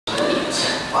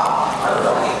Wow, I don't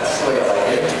know. That's the way I like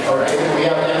it. Alright, we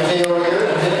have MJ over here.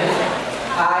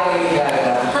 Hi, Lady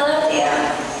Gaga. Hello, dear.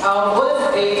 What does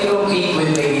it take to compete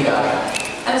with Lady Gaga?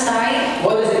 I'm sorry?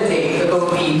 What does it take to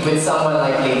compete with someone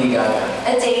like Lady Gaga?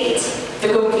 A date? To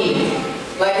compete.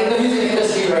 Like in the music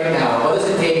industry right now, what does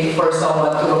it take for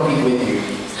someone to compete with you?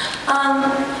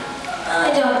 I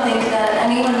don't think that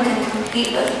anyone can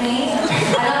compete with me.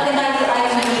 I don't think I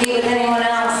can compete with anyone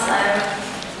else. I'm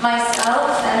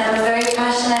myself, and I'm a very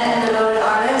passionate and devoted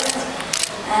artist.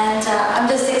 And I'm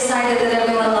just excited that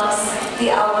everyone loves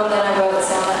the album that I wrote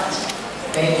so much.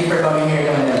 Thank you for coming here,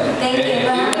 Camila. Thank you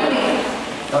for having me.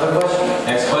 Another question?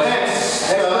 Next question.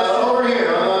 Next over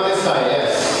here on this side,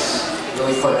 yes.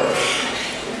 Really quick.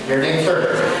 Your name,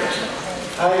 sir?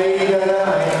 Hi, Lady Gaga.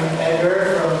 I'm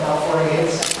Edgar from Top 4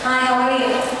 Hits. Hi, how are you?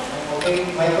 Okay,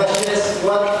 my question is,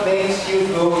 what makes you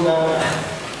go Gaga?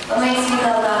 What makes me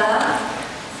go Gaga?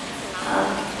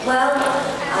 Well,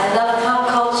 I love pop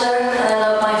culture and I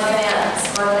love my fans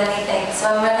more than anything. So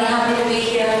I'm really happy to be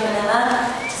here in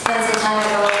Manila to spend some time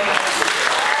with all of you.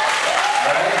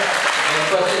 Alright.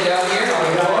 Next question down here.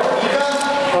 Ika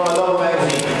from Adobo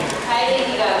Magazine. Hi,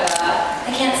 Lady Gaga.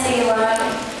 I can't see you, Lauren.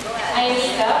 I'm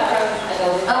Nika from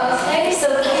Adobe. Oh, you're so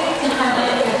cute.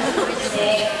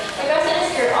 My question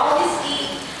is, you're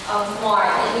obviously smart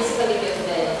and musically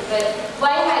gifted, but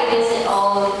why hide this in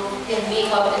all in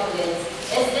makeup and lids?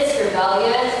 Is this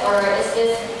rebellious, or is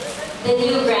this the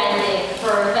new branding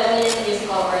for feminist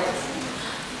musical artists?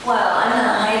 Well, I'm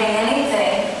not hiding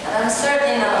anything, and I'm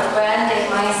certainly not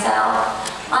branding myself.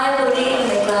 I believe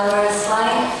in the glamorous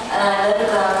life, and I live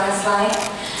a glamorous life.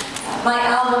 My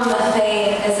album, The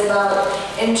Fame, is about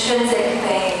intrinsic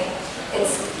fame.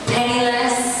 It's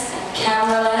penniless and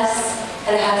cameraless,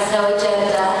 and it has no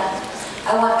agenda.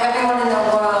 I want everyone in the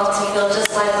world to feel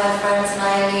just like my friends and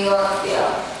I in New York feel.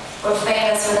 We're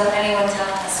famous without anyone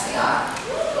telling us we are.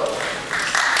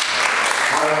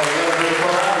 Alright, we have a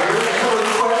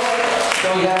request.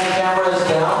 Can we have the cameras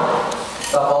down?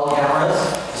 Stop all cameras.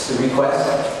 Just a request.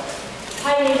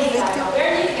 Hi, Lady Gaga.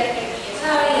 Where did you get your ideas?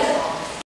 How are you?